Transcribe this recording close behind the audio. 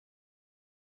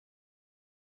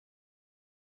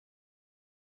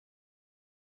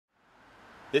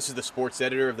This is the sports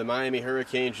editor of the Miami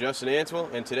Hurricanes, Justin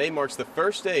Antweil, and today marks the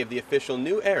first day of the official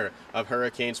new era of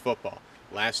Hurricanes football.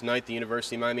 Last night, the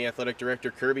University of Miami Athletic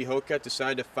Director Kirby Hocutt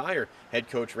decided to fire head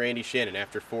coach Randy Shannon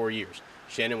after 4 years.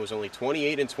 Shannon was only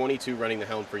 28-22 running the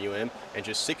helm for UM and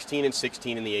just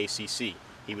 16-16 in the ACC.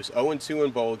 He was 0-2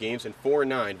 in bowl games and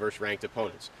 4-9 versus ranked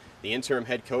opponents. The interim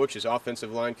head coach is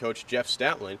offensive line coach Jeff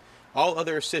Stoutland. All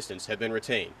other assistants have been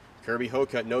retained. Kirby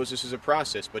Hocutt knows this is a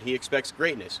process, but he expects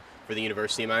greatness for the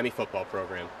University of Miami football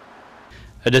program.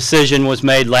 A decision was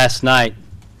made last night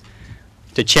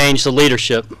to change the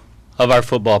leadership of our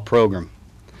football program.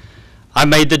 I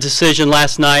made the decision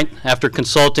last night after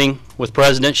consulting with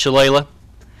President Shalala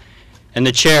and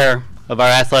the chair of our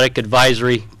Athletic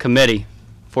Advisory Committee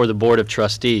for the Board of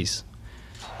Trustees.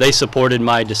 They supported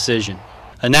my decision.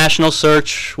 A national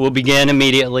search will begin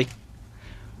immediately.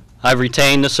 I've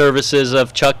retained the services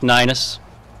of Chuck Ninus,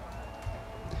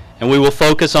 and we will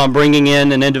focus on bringing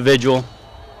in an individual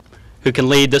who can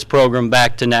lead this program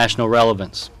back to national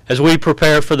relevance. As we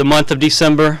prepare for the month of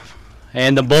December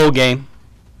and the bowl game,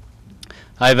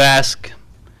 I've asked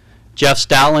Jeff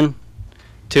Stoutland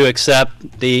to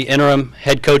accept the interim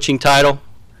head coaching title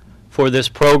for this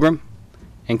program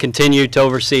and continue to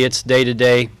oversee its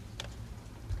day-to-day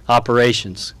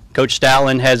operations. Coach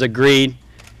Stoutland has agreed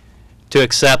to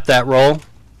accept that role,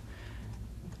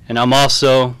 and I'm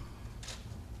also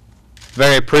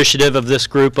very appreciative of this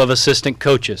group of assistant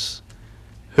coaches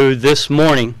who this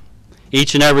morning,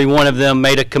 each and every one of them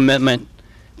made a commitment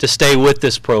to stay with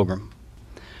this program.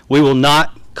 We will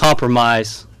not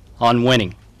compromise on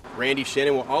winning. Randy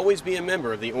Shannon will always be a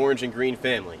member of the orange and green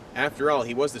family. After all,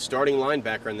 he was the starting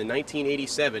linebacker in the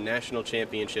 1987 National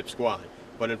Championship squad.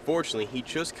 But unfortunately, he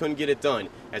just couldn't get it done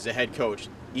as a head coach,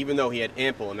 even though he had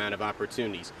ample amount of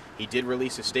opportunities. He did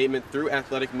release a statement through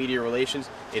Athletic Media Relations.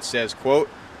 It says, quote,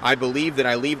 "I believe that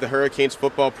I leave the Hurricanes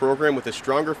football program with a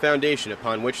stronger foundation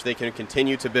upon which they can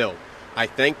continue to build. I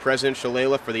thank President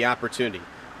Shalala for the opportunity.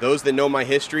 Those that know my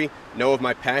history know of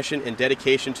my passion and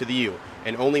dedication to the U,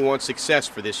 and only want success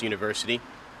for this university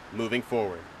moving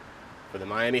forward." For the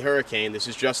Miami Hurricane, this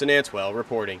is Justin Antweil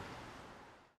reporting.